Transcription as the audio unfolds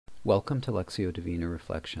Welcome to Lectio Divina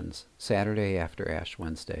Reflections, Saturday after Ash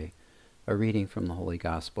Wednesday, a reading from the Holy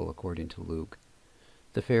Gospel according to Luke.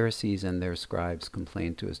 The Pharisees and their scribes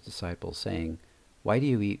complained to his disciples, saying, "Why do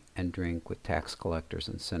you eat and drink with tax collectors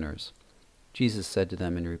and sinners?" Jesus said to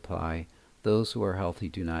them in reply, "Those who are healthy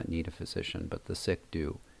do not need a physician, but the sick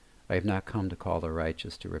do. I have not come to call the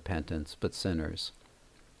righteous to repentance, but sinners."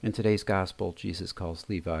 In today's Gospel, Jesus calls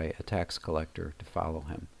Levi, a tax collector, to follow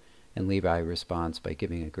him, and Levi responds by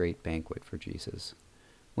giving a great banquet for Jesus.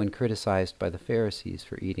 When criticized by the Pharisees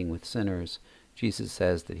for eating with sinners, Jesus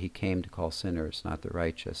says that he came to call sinners, not the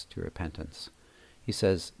righteous, to repentance. He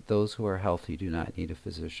says, "Those who are healthy do not need a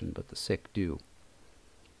physician, but the sick do."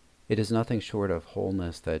 It is nothing short of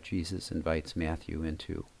wholeness that Jesus invites Matthew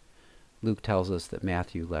into. Luke tells us that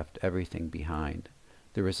Matthew left everything behind.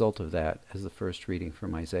 The result of that, as the first reading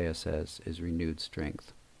from Isaiah says, is renewed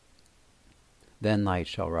strength. Then light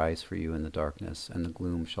shall rise for you in the darkness, and the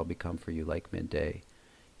gloom shall become for you like midday.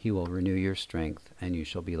 He will renew your strength, and you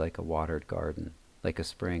shall be like a watered garden, like a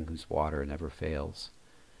spring whose water never fails.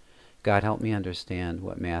 God, help me understand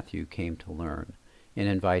what Matthew came to learn. In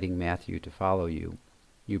inviting Matthew to follow you,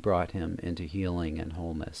 you brought him into healing and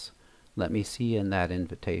wholeness. Let me see in that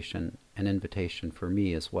invitation an invitation for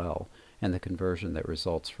me as well, and the conversion that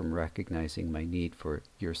results from recognizing my need for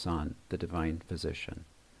your Son, the divine physician.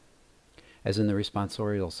 As in the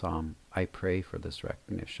responsorial psalm, I pray for this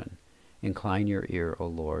recognition. Incline your ear, O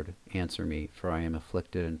Lord, answer me, for I am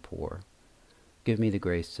afflicted and poor. Give me the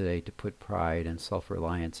grace today to put pride and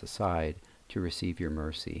self-reliance aside to receive your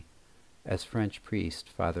mercy. As French priest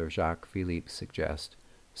Father Jacques Philippe suggests,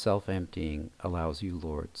 self-emptying allows you,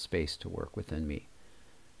 Lord, space to work within me.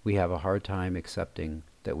 We have a hard time accepting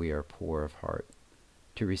that we are poor of heart.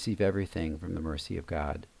 To receive everything from the mercy of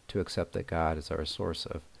God, to accept that God is our source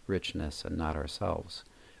of richness and not ourselves,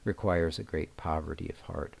 requires a great poverty of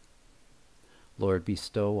heart. Lord,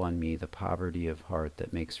 bestow on me the poverty of heart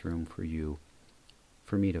that makes room for you,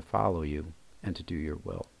 for me to follow you and to do your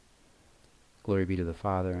will. Glory be to the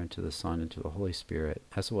Father, and to the Son, and to the Holy Spirit,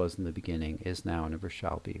 as it was in the beginning, is now, and ever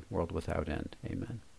shall be, world without end. Amen.